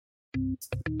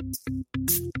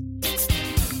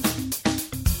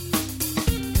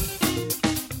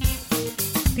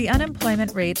The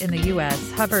unemployment rate in the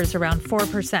U.S. hovers around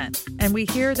 4%, and we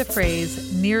hear the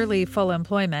phrase nearly full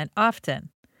employment often.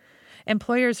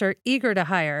 Employers are eager to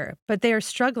hire, but they are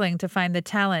struggling to find the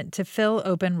talent to fill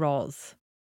open roles.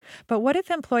 But what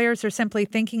if employers are simply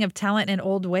thinking of talent in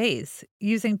old ways,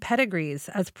 using pedigrees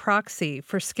as proxy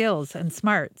for skills and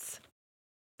smarts?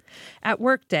 At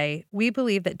Workday, we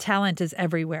believe that talent is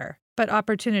everywhere, but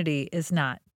opportunity is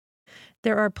not.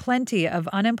 There are plenty of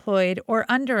unemployed or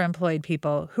underemployed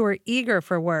people who are eager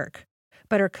for work,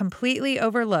 but are completely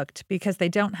overlooked because they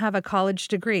don't have a college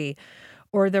degree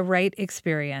or the right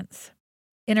experience.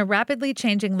 In a rapidly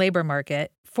changing labor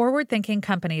market, forward-thinking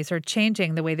companies are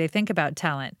changing the way they think about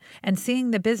talent and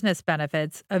seeing the business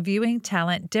benefits of viewing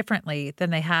talent differently than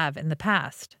they have in the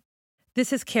past.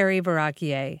 This is Carrie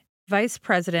Verrocchio, Vice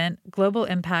President, Global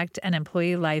Impact and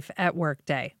Employee Life at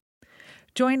Workday.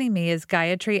 Joining me is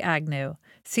Gayatri Agnew,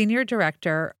 Senior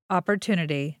Director,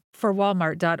 Opportunity for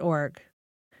Walmart.org.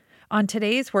 On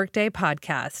today's Workday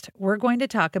podcast, we're going to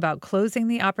talk about closing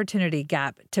the opportunity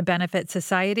gap to benefit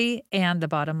society and the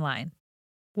bottom line.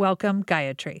 Welcome,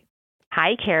 Gayatri.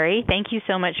 Hi, Carrie. Thank you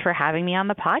so much for having me on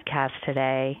the podcast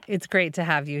today. It's great to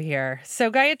have you here.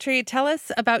 So, Gayatri, tell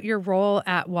us about your role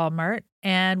at Walmart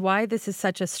and why this is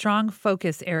such a strong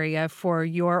focus area for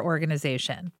your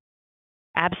organization.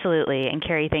 Absolutely. And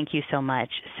Carrie, thank you so much.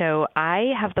 So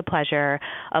I have the pleasure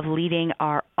of leading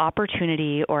our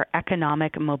opportunity or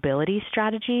economic mobility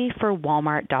strategy for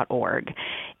Walmart.org.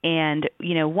 And,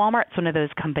 Walmart's one of those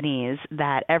companies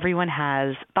that everyone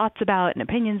has thoughts about and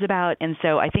opinions about. And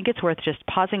so I think it's worth just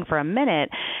pausing for a minute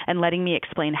and letting me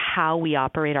explain how we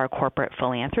operate our corporate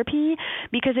philanthropy,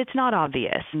 because it's not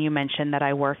obvious. And you mentioned that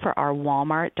I work for our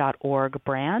Walmart.org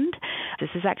brand. This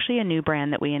is actually a new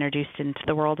brand that we introduced into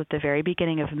the world at the very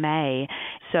beginning of May.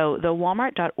 So the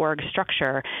Walmart.org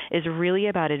structure is really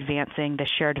about advancing the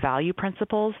shared value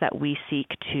principles that we seek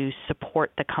to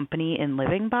support the company in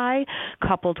living by,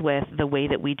 coupled with the way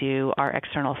that we do our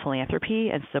external philanthropy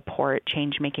and support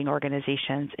change-making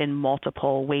organizations in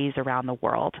multiple ways around the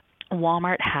world.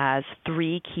 Walmart has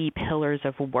three key pillars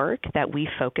of work that we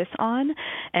focus on,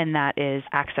 and that is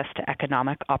access to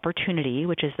economic opportunity,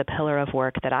 which is the pillar of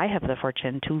work that I have the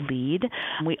fortune to lead.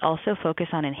 We also focus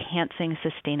on enhancing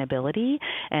sustainability,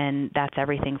 and that's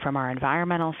everything from our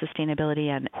environmental sustainability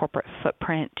and corporate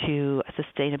footprint to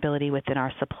sustainability within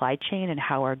our supply chain and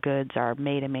how our goods are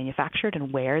made and manufactured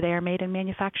and where they are made and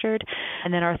manufactured.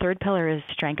 And then our third pillar is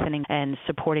strengthening and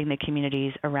supporting the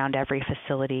communities around every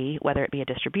facility, whether it be a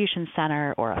distribution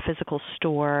center or a physical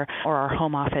store or our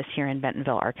home office here in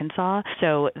Bentonville, Arkansas.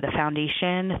 So the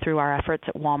foundation, through our efforts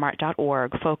at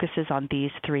Walmart.org, focuses on these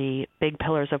three big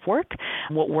pillars of work.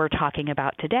 What we're talking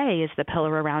about today is the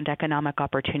pillar around economic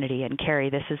opportunity. And Carrie,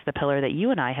 this is the pillar that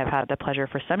you and I have had the pleasure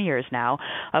for some years now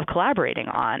of collaborating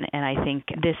on. And I think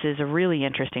this is a really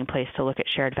interesting place to look at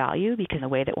shared value, because the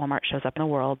way that Walmart shows up in the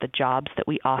world, the jobs that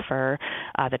we offer,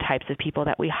 the types of people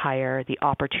that we hire, the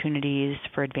opportunities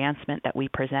for advancement that we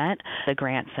present, the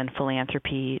grants and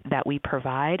philanthropy that we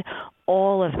provide,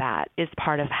 all of that is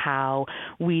part of how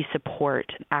we support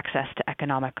access to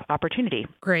economic opportunity.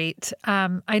 Great.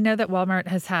 I know that Walmart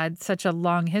has had such a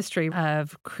long history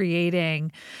of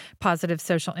creating positive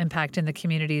social impact in the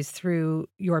communities through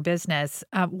your business.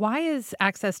 Why is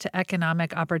access to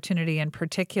economic opportunity in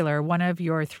particular one of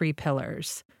your three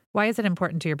pillars? Why is it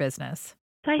important to your business?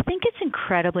 So I think it's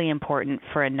incredibly important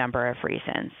for a number of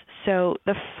reasons. So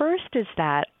the first is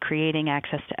that creating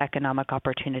access to economic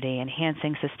opportunity,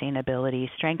 enhancing sustainability,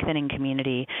 strengthening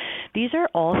community, these are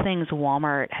all things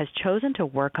Walmart has chosen to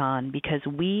work on because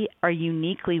we are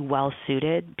uniquely well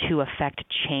suited to affect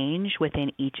change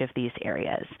within each of these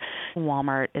areas.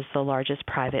 Walmart is the largest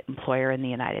private employer in the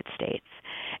United States.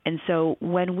 And so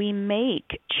when we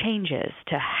make changes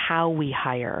to how we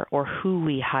hire or who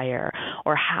we hire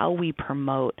or how we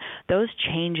promote, those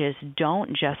changes don't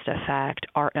just affect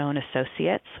our own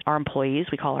associates, our employees,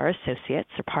 we call our associates,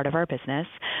 are part of our business.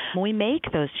 When we make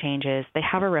those changes, they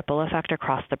have a ripple effect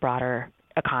across the broader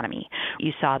economy.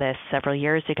 You saw this several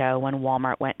years ago when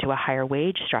Walmart went to a higher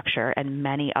wage structure and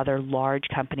many other large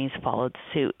companies followed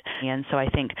suit. And so I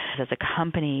think as a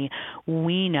company,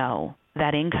 we know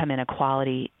that income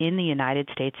inequality in the United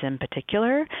States in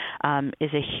particular is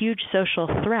a huge social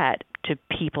threat to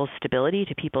people's stability,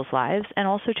 to people's lives, and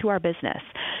also to our business.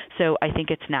 So I think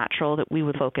it's natural that we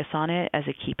would focus on it as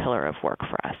a key pillar of work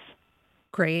for us.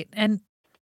 Great. And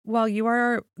while you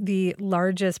are the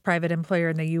largest private employer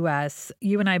in the U.S.,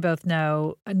 you and I both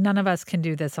know none of us can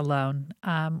do this alone.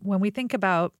 When we think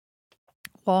about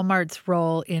Walmart's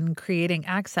role in creating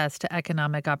access to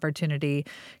economic opportunity.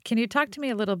 Can you talk to me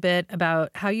a little bit about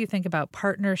how you think about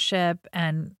partnership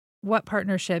and what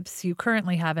partnerships you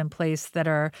currently have in place that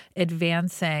are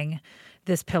advancing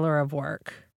this pillar of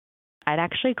work? I'd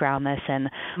actually ground this in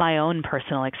my own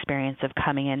personal experience of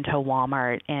coming into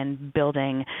Walmart and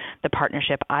building the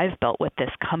partnership I've built with this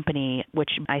company,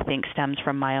 which I think stems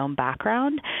from my own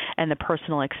background and the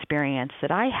personal experience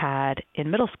that I had in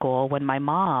middle school when my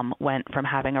mom went from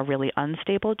having a really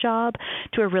unstable job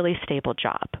to a really stable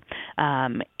job.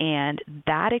 And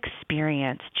that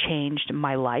experience changed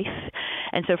my life.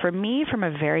 And so for me, from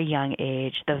a very young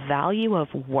age, the value of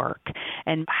work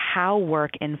and how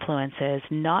work influences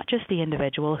not just the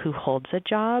individual who holds a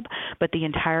job, but the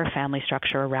entire family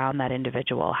structure around that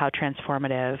individual, how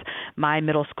transformative my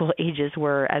middle school ages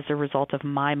were as a result of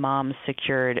my mom's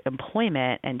secured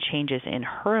employment and changes in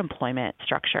her employment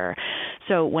structure.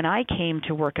 So when I came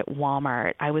to work at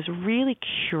Walmart, I was really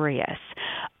curious.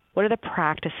 What are the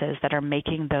practices that are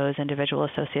making those individual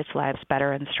associates' lives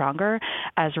better and stronger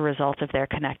as a result of their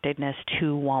connectedness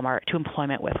to Walmart, to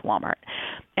employment with Walmart?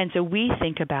 And so we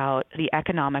think about the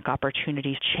economic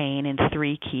opportunities chain in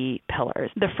three key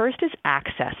pillars. The first is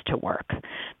access to work.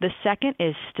 The second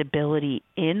is stability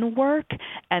in work.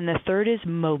 And the third is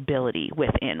mobility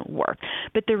within work.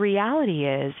 But the reality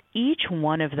is each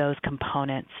one of those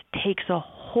components takes a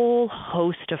whole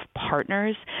host of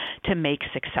partners to make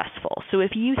successful. So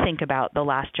if you think about the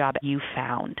last job you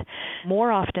found,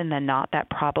 more often than not, that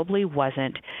probably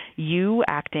wasn't you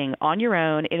acting on your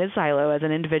own in a silo as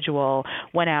an individual,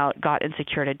 went out, got and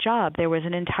secured a job. There was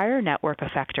an entire network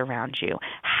effect around you,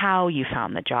 how you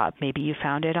found the job. Maybe you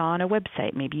found it on a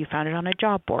website. Maybe you found it on a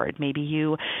job board. Maybe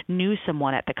you knew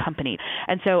someone at the company.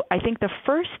 And so I think the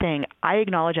first thing I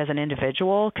acknowledge as an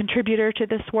individual contributor to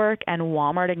this work, and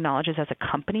Walmart acknowledges as a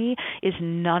company, is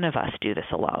none of us do this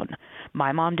alone.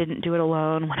 My mom didn't do it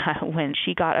alone when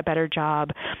she got a better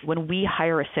job. When we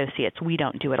hire associates, we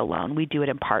don't do it alone. We do it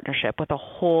in partnership with a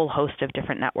whole host of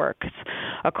different networks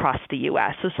across the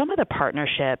U.S. So some of the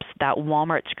partnerships that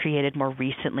Walmart's created more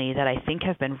recently that I think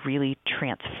have been really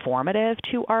transformative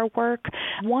to our work,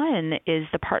 one is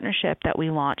the partnership that we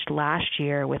launched last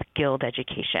year with Guild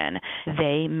Education.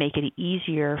 They make it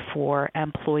easier for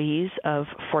employees of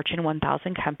Fortune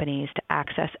 1000 companies to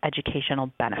access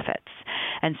educational benefits.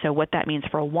 And so what that means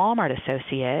for a Walmart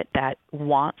associate that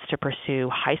wants to pursue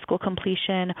high school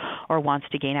completion or wants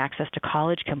to gain access to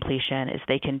college completion is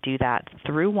they can do that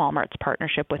through Walmart's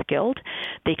partnership with Guild.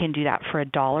 They can do that for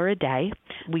 $1 a day.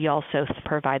 We also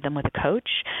provide them with a coach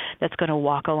that's going to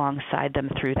walk alongside them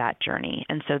through that journey.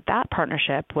 And so that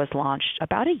partnership was launched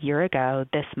about a year ago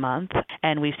this month,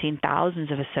 and we've seen thousands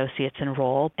of associates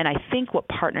enroll. And I think what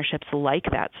partnerships like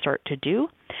that start to do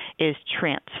is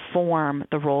transform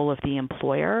the role of the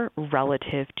employer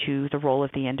relative to the role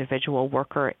of the individual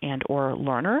worker and or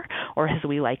learner, or as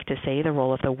we like to say, the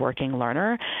role of the working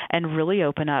learner, and really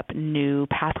open up new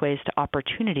pathways to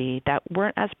opportunity that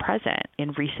weren't as present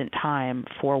in recent time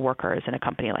for workers in a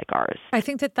company like ours. I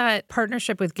think that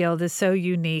partnership with Guild is so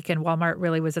unique, and Walmart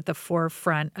really was at the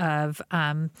forefront of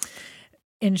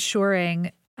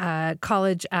ensuring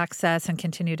college access and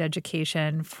continued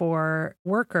education for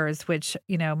workers, which,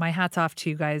 my hat's off to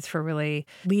you guys for really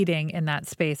leading in that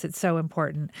space. It's so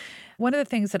important. One of the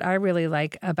things that I really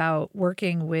like about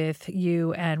working with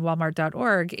you and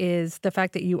Walmart.org is the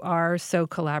fact that you are so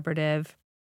collaborative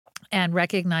and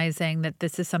recognizing that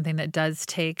this is something that does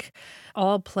take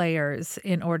all players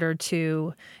in order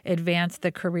to advance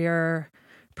the career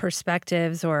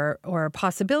perspectives or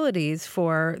possibilities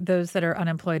for those that are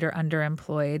unemployed or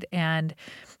underemployed. And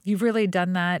you've really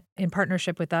done that in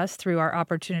partnership with us through our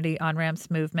Opportunity On-Ramps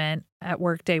movement. At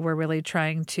Workday, we're really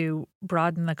trying to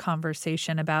broaden the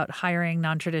conversation about hiring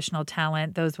non-traditional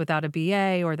talent, those without a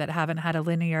BA or that haven't had a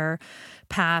linear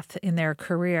path in their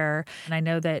career. And I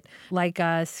know that, like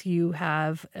us, you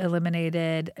have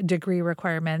eliminated degree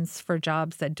requirements for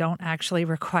jobs that don't actually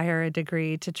require a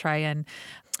degree to try and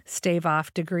stave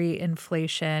off degree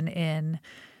inflation in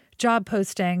job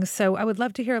postings. So I would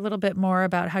love to hear a little bit more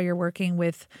about how you're working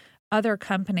with other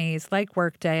companies like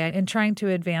Workday in trying to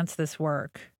advance this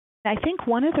work. I think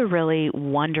one of the really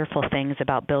wonderful things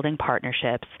about building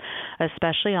partnerships,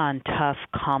 especially on tough,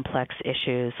 complex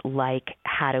issues like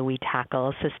how do we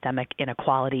tackle systemic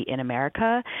inequality in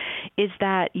America, is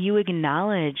that you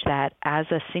acknowledge that as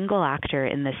a single actor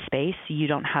in this space, you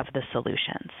don't have the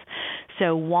solutions.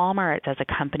 So Walmart, as a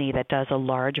company that does a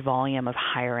large volume of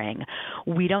hiring,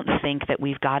 we don't think that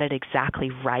we've got it exactly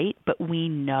right, but we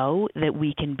know that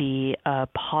we can be a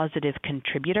positive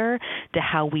contributor to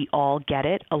how we all get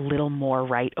it a little more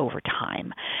right over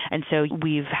time. And so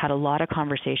we've had a lot of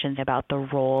conversations about the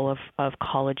role of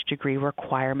college degree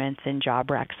requirements in job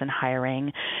recs and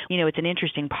hiring. It's an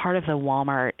interesting part of the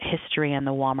Walmart history and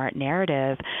the Walmart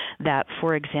narrative that,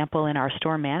 for example, in our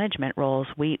store management roles,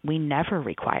 we never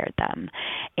required them.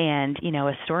 And,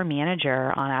 a store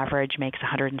manager on average makes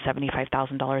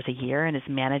 $175,000 a year and is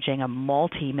managing a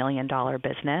multi-million-dollar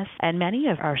business. And many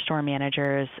of our store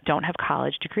managers don't have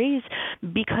college degrees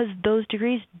because those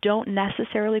degrees don't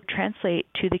necessarily translate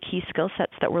to the key skill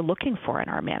sets that we're looking for in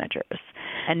our managers.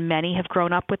 And many have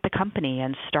grown up with the company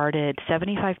and started.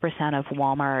 75% of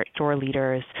Walmart store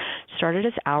leaders started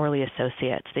as hourly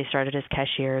associates. They started as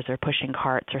cashiers or pushing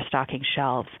carts or stocking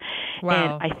shelves.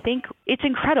 Wow. And I think it's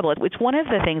incredible. It's one of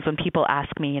the things when people ask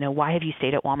me, why have you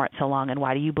stayed at Walmart so long and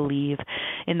why do you believe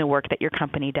in the work that your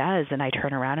company does? And I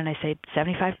turn around and I say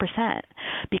 75%,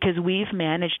 because we've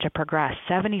managed to progress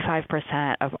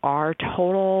 75% of our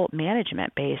total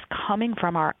management base coming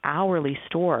from our hourly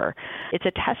store. It's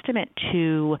a testament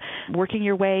to working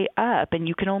your way up, and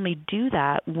you can only do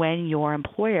that when your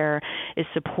employer is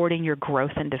supporting your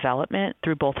growth and development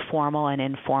through both formal and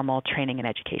informal training and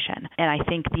education. And I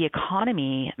think the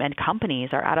economy and companies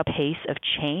are at a pace of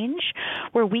change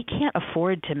where we can't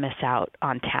afford to miss out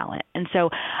on talent. And so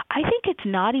I think it's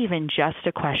not even just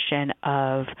a question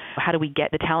of how do we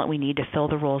get the talent we need to fill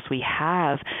the roles we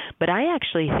have, but I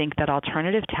actually think that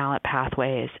alternative talent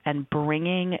pathways and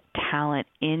bringing talent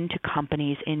into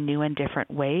companies in new and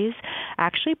different ways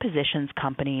actually positions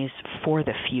companies for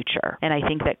the future. And I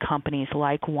think that companies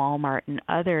like Walmart and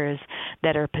others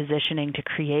that are positioning to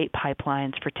create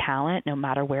pipelines for talent, no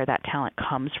matter where that talent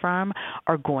comes from,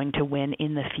 are going to win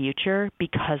in the future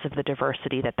because of the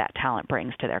diversity that talent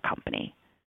brings to their company.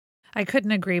 I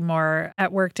couldn't agree more.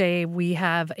 At Workday, we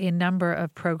have a number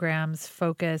of programs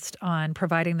focused on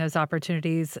providing those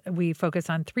opportunities. We focus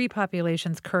on 3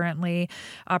 populations currently: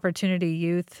 opportunity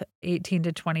youth, 18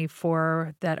 to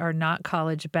 24, that are not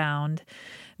college bound;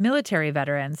 military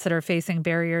veterans that are facing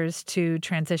barriers to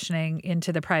transitioning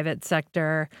into the private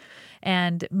sector;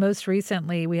 and most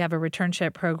recently, we have a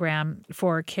returnship program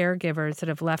for caregivers that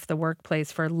have left the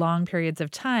workplace for long periods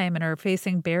of time and are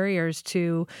facing barriers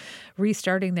to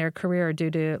restarting their career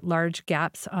due to large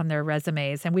gaps on their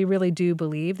resumes. And we really do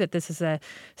believe that this is a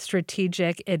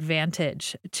strategic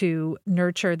advantage to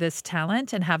nurture this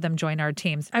talent and have them join our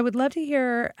teams. I would love to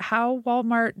hear how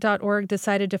Walmart.org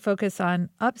decided to focus on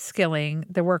upskilling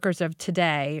the workers of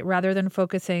today rather than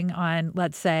focusing on,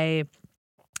 let's say,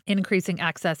 increasing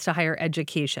access to higher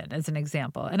education, as an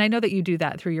example. And I know that you do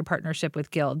that through your partnership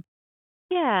with Guild.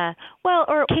 Yeah, well,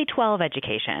 or K-12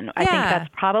 education. I think that's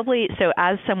probably, so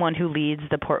as someone who leads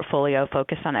the portfolio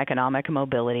focused on economic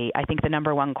mobility, I think the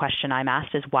number one question I'm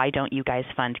asked is, why don't you guys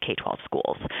fund K-12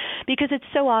 schools? Because it's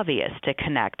so obvious to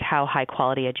connect how high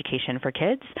quality education for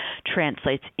kids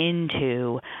translates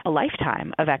into a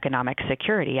lifetime of economic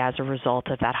security as a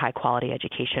result of that high quality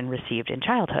education received in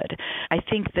childhood. I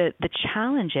think that the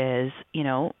challenge is,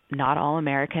 not all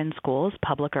American schools,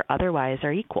 public or otherwise,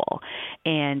 are equal.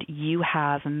 And you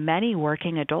have many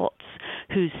working adults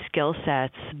whose skill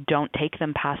sets don't take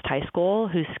them past high school,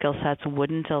 whose skill sets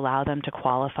wouldn't allow them to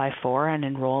qualify for and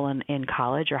enroll in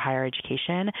college or higher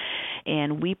education.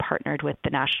 And we partnered with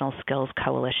the National Skills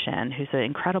Coalition, who's an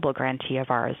incredible grantee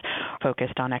of ours,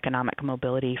 focused on economic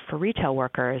mobility for retail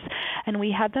workers. And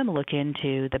we had them look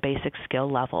into the basic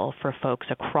skill level for folks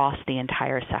across the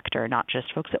entire sector, not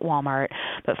just folks at Walmart,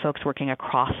 but folks working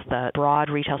across the broad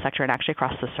retail sector and actually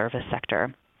across the service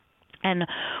sector. And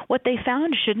what they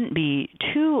found shouldn't be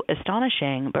too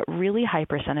astonishing, but really high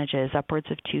percentages, upwards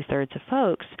of 2/3 of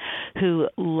folks who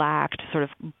lacked sort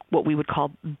of what we would call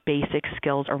basic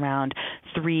skills around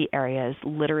 3 areas: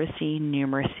 literacy,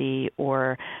 numeracy,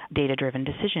 or data-driven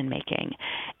decision-making.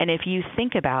 And if you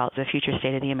think about the future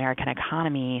state of the American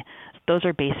economy, those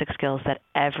are basic skills that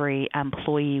every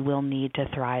employee will need to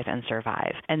thrive and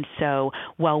survive. And so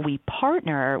while we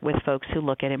partner with folks who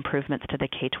look at improvements to the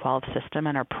K-12 system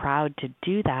and are proud to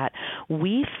do that,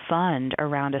 we fund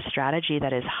around a strategy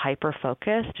that is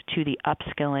hyper-focused to the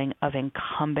upskilling of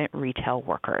incumbent retail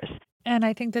workers. And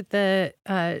I think that the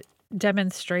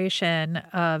demonstration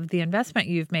of the investment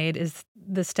you've made is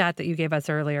the stat that you gave us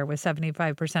earlier, with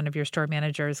 75% of your store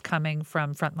managers coming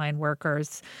from frontline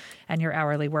workers and your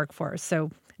hourly workforce.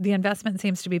 So the investment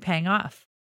seems to be paying off.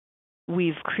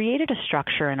 we've created a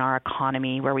structure in our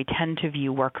economy where we tend to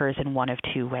view workers in one of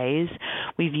two ways.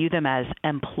 We view them as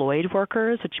employed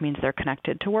workers, which means they're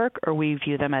connected to work, or we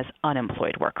view them as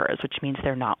unemployed workers, which means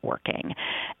they're not working.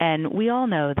 And we all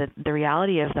know that the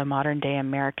reality of the modern day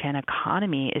American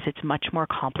economy is it's much more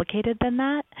complicated than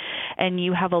that. And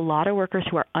you have a lot of workers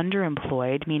who are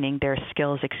underemployed, meaning their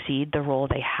skills exceed the role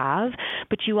they have,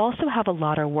 but you also have a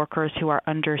lot of workers who are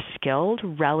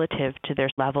underskilled relative to their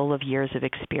level of years of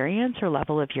experience or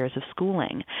level of years of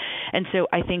schooling. And so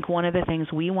I think one of the things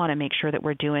we want to make sure that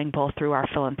we're doing both through our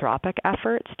philanthropic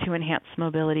efforts to enhance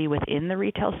mobility within the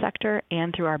retail sector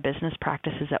and through our business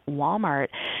practices at Walmart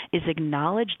is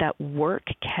acknowledge that work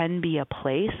can be a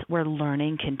place where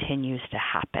learning continues to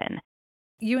happen.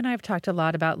 You and I have talked a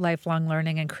lot about lifelong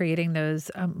learning and creating those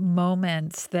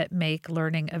moments that make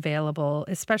learning available,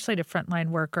 especially to frontline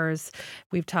workers.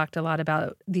 We've talked a lot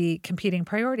about the competing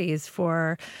priorities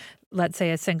for, let's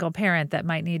say, a single parent that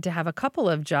might need to have a couple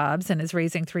of jobs and is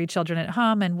raising 3 children at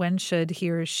home. And when should he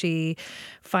or she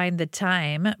find the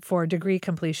time for degree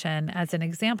completion, as an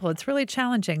example? It's really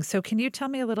challenging. So can you tell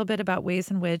me a little bit about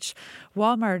ways in which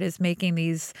Walmart is making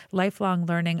these lifelong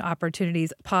learning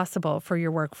opportunities possible for your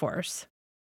workforce?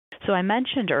 So I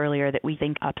mentioned earlier that we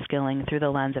think upskilling through the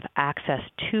lens of access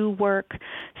to work,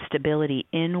 stability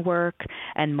in work,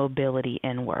 and mobility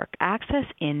in work. Access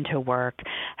into work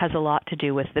has a lot to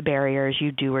do with the barriers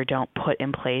you do or don't put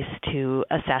in place to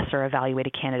assess or evaluate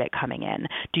a candidate coming in.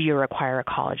 Do you require a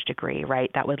college degree,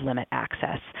 right? That would limit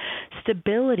access.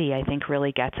 Stability, I think,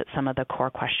 really gets at some of the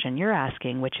core question you're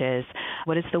asking, which is,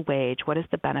 what is the wage? What is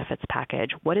the benefits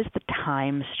package? What is the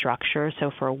time structure?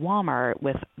 So for Walmart,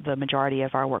 with the majority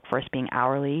of our workforce being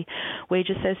hourly wage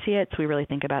associates, we really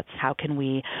think about how can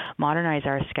we modernize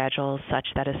our schedules such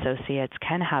that associates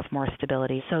can have more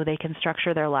stability so they can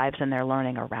structure their lives and their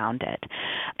learning around it.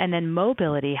 And then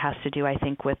mobility has to do, I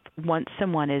think, with once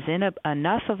someone is in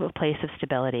enough of a place of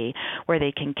stability where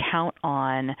they can count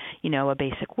on, a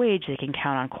basic wage, they can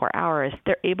count on core hours,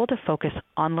 they're able to focus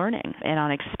on learning and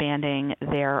on expanding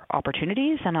their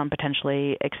opportunities and on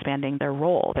potentially expanding their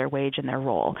role, their wage and their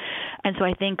role. And so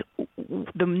I think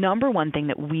the number one thing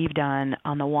that we've done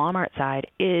on the Walmart side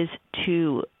is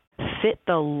to fit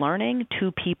the learning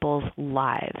to people's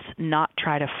lives, not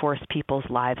try to force people's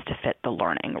lives to fit the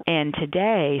learning. And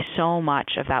today, so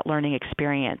much of that learning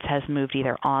experience has moved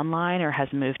either online or has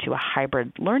moved to a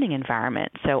hybrid learning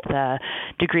environment. So the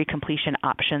degree completion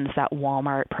options that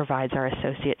Walmart provides our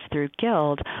associates through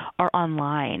Guild are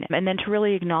online. And then to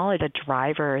really acknowledge the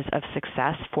drivers of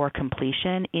success for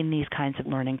completion in these kinds of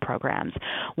learning programs.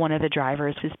 One of the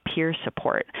drivers is peer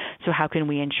support. So how can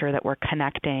we ensure that we're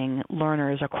connecting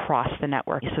learners across the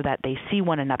network so that they see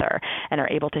one another and are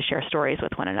able to share stories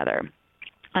with one another?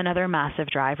 Another massive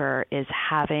driver is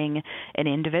having an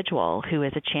individual who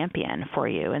is a champion for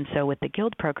you. And so with the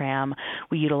Guild program,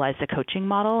 we utilize the coaching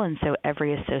model. And so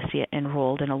every associate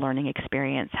enrolled in a learning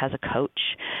experience has a coach,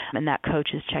 and that coach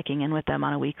is checking in with them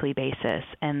on a weekly basis.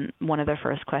 And one of the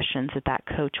first questions that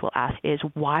coach will ask is,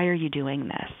 why are you doing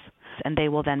this? And they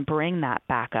will then bring that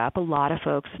back up. A lot of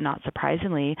folks, not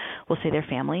surprisingly, will say their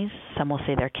families. Some will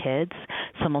say their kids.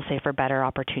 Some will say for better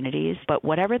opportunities. But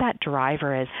whatever that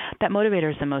driver is, that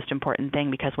motivator is the most important thing,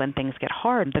 because when things get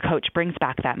hard, the coach brings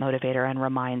back that motivator and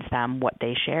reminds them what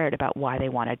they shared about why they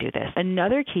want to do this.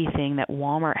 Another key thing that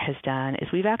Walmart has done is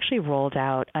we've actually rolled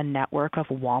out a network of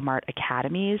Walmart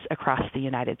academies across the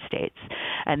United States.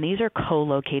 And these are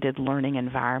co-located learning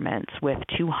environments with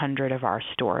 200 of our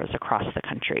stores across the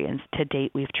country. And to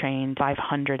date, we've trained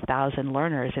 500,000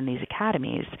 learners in these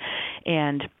academies.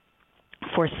 And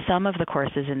for some of the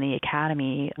courses in the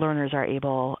academy, learners are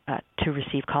able to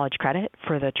receive college credit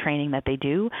for the training that they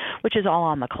do, which is all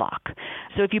on the clock.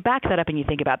 So if you back that up and you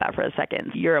think about that for a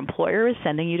second, your employer is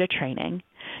sending you to training,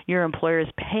 your employer is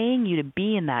paying you to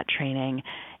be in that training,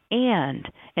 and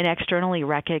an externally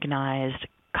recognized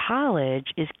college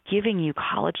is giving you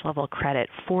college-level credit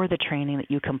for the training that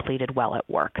you completed while at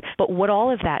work. But what all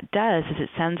of that does is it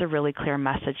sends a really clear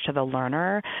message to the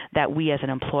learner that we as an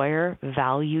employer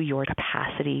value your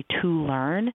capacity to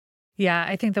learn. Yeah,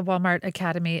 I think the Walmart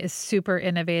Academy is super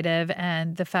innovative,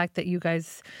 and the fact that you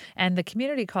guys and the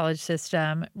community college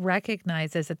system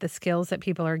recognizes that the skills that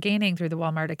people are gaining through the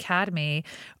Walmart Academy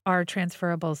are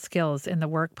transferable skills in the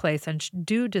workplace and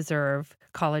do deserve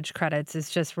college credits is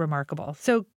just remarkable.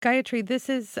 So, Gayatri, this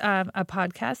is a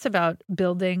podcast about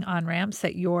building on-ramps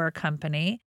at your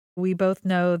company. We both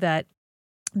know that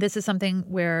this is something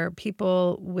where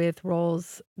people with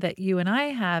roles that you and I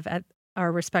have at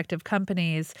our respective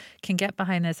companies can get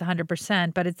behind this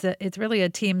 100%, but it's really a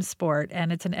team sport,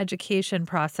 and it's an education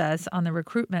process on the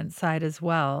recruitment side as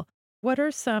well. What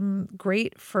are some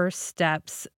great first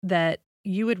steps that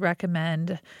you would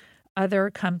recommend other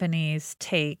companies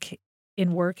take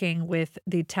in working with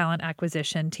the talent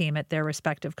acquisition team at their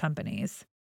respective companies?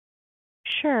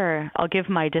 Sure. I'll give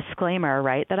my disclaimer,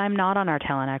 right, that I'm not on our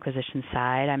talent acquisition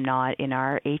side. I'm not in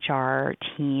our HR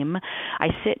team. I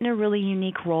sit in a really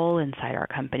unique role inside our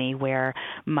company where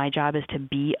my job is to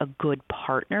be a good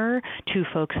partner to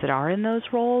folks that are in those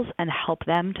roles and help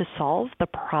them to solve the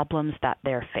problems that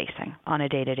they're facing on a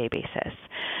day-to-day basis.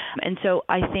 And so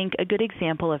I think a good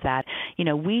example of that,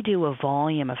 we do a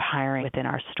volume of hiring within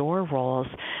our store roles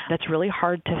that's really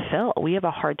hard to fill. We have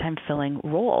a hard time filling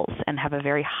roles and have a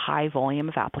very high volume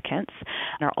of applicants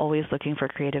and are always looking for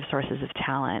creative sources of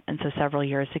talent. And so several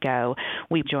years ago,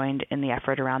 we joined in the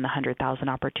effort around the 100,000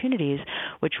 Opportunities,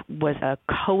 which was a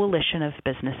coalition of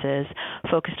businesses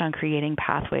focused on creating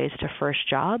pathways to first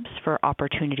jobs for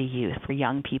opportunity youth, for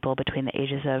young people between the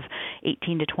ages of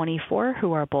 18 to 24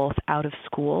 who are both out of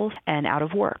school and out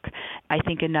of work. I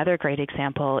think another great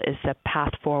example is the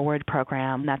Path Forward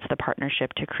program. That's the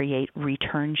partnership to create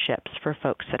returnships for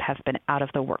folks that have been out of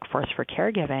the workforce for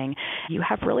caregiving. You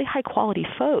have really high quality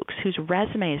folks whose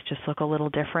resumes just look a little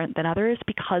different than others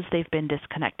because they've been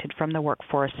disconnected from the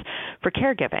workforce for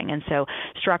caregiving. And so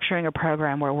structuring a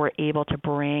program where we're able to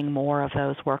bring more of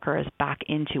those workers back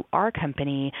into our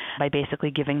company by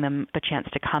basically giving them the chance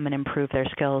to come and improve their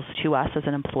skills to us as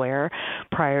an employer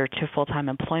prior to full-time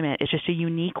employment is just a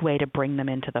unique way to bring them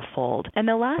into the fold. And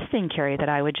the last thing, Carrie, that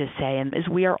I would just say is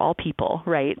we are all people,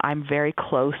 right? I'm very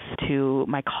close to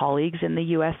my colleagues in the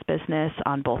U.S. business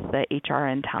on both the HR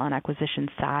and talent acquisition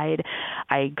side.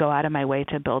 I go out of my way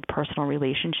to build personal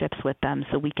relationships with them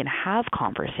so we can have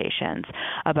conversations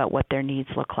about what their needs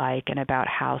look like and about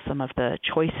how some of the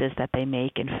choices that they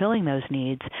make in filling those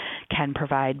needs can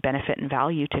provide benefit and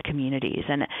value to communities.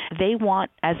 And they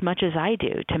want as much as I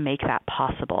do to make that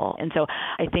possible. And so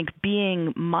I think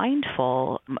being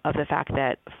mindful of the fact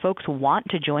that folks want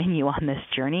to join you on this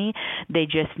journey, they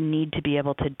just need to be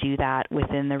able to do that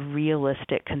within the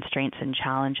realistic constraints and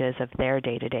challenges of their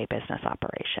day-to-day business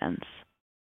operations.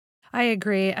 I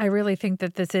agree. I really think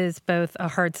that this is both a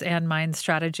hearts and minds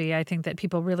strategy. I think that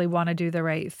people really want to do the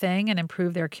right thing and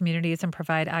improve their communities and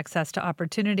provide access to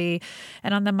opportunity.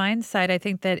 And on the mind side, I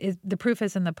think that the proof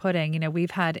is in the pudding.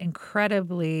 We've had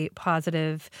incredibly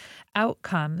positive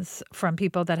outcomes from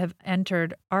people that have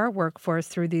entered our workforce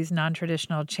through these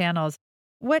non-traditional channels.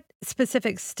 What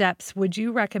specific steps would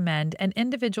you recommend an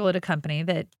individual at a company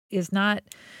that is not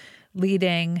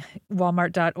leading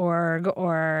Walmart.org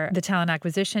or the talent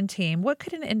acquisition team? What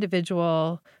could an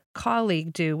individual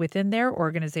colleague do within their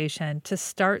organization to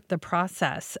start the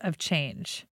process of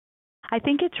change? I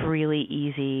think it's really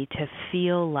easy to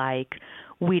feel like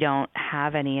we don't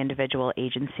have any individual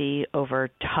agency over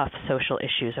tough social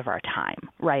issues of our time,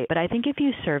 right? But I think if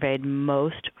you surveyed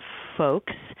most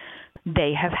folks,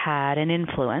 they have had an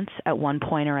influence at one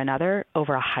point or another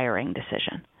over a hiring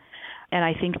decision. And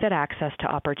I think that access to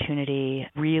opportunity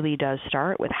really does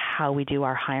start with how we do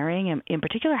our hiring, and in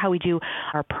particular, how we do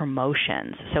our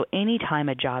promotions. So anytime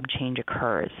a job change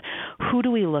occurs, who do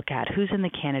we look at? Who's in the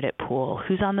candidate pool?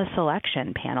 Who's on the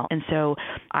selection panel? And so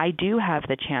I do have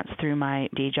the chance through my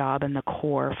day job and the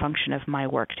core function of my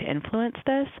work to influence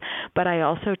this, but I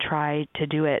also try to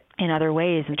do it in other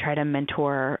ways and try to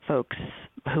mentor folks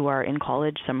who are in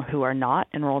college, some who are not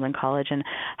enrolled in college, and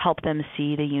help them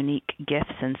see the unique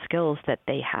gifts and skills that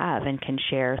they have and can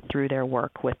share through their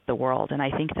work with the world. And I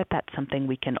think that that's something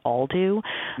we can all do,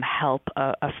 help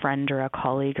a friend or a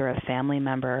colleague or a family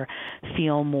member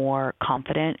feel more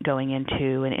confident going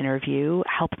into an interview,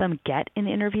 help them get an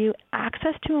interview.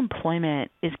 Access to employment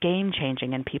is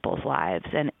game-changing in people's lives,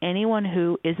 and anyone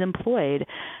who is employed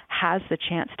has the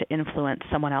chance to influence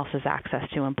someone else's access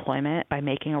to employment by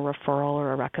making a referral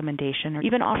or a recommendation, or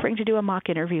even offering to do a mock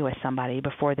interview with somebody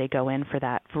before they go in for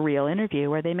that real interview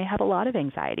where they may have a lot of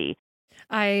anxiety.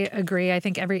 I agree. I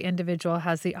think every individual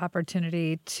has the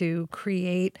opportunity to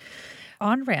create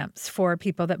on-ramps for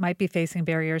people that might be facing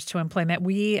barriers to employment.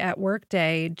 We at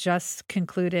Workday just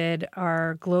concluded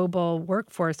our Global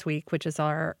Workforce Week, which is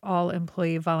our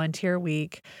all-employee volunteer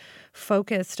week,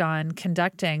 focused on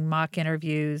conducting mock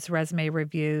interviews, resume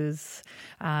reviews,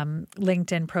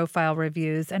 LinkedIn profile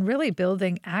reviews, and really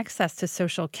building access to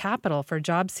social capital for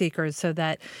job seekers so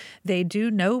that they do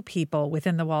know people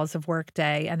within the walls of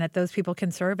Workday and that those people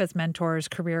can serve as mentors,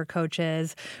 career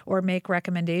coaches, or make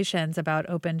recommendations about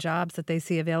open jobs that they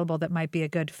see available that might be a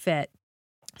good fit.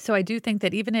 So I do think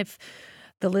that even if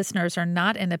the listeners are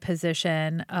not in a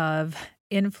position of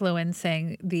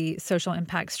influencing the social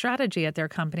impact strategy at their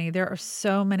company, there are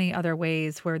so many other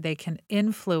ways where they can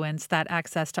influence that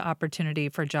access to opportunity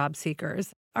for job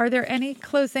seekers. Are there any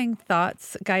closing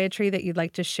thoughts, Gayatri, that you'd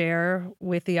like to share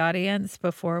with the audience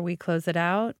before we close it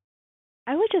out?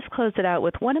 I would just close it out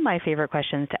with one of my favorite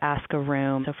questions to ask a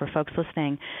room. So for folks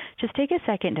listening, just take a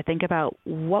second to think about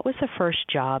what was the first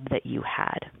job that you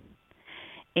had?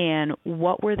 And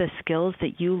what were the skills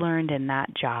that you learned in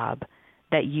that job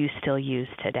that you still use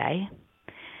today?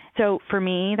 So for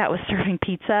me, that was serving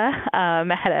pizza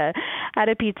at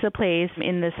a pizza place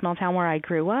in the small town where I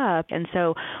grew up. And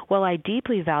so while I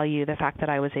deeply value the fact that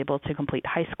I was able to complete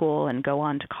high school and go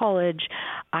on to college,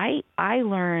 I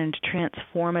learned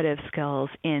transformative skills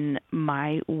in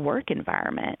my work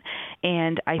environment.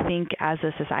 And I think as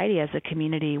a society, as a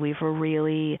community, we've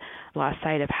really lost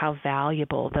sight of how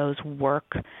valuable those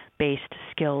work-based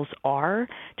skills are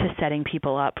to setting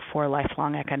people up for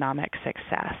lifelong economic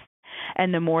success.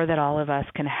 And the more that all of us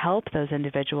can help those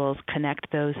individuals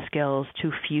connect those skills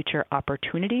to future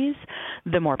opportunities,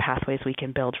 the more pathways we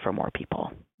can build for more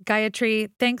people. Gayatri,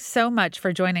 thanks so much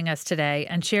for joining us today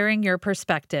and sharing your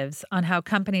perspectives on how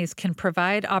companies can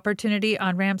provide opportunity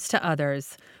on-ramps to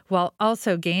others while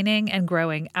also gaining and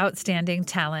growing outstanding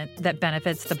talent that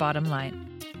benefits the bottom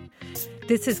line.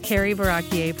 This is Carrie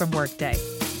Varakier from Workday.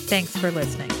 Thanks for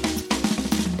listening.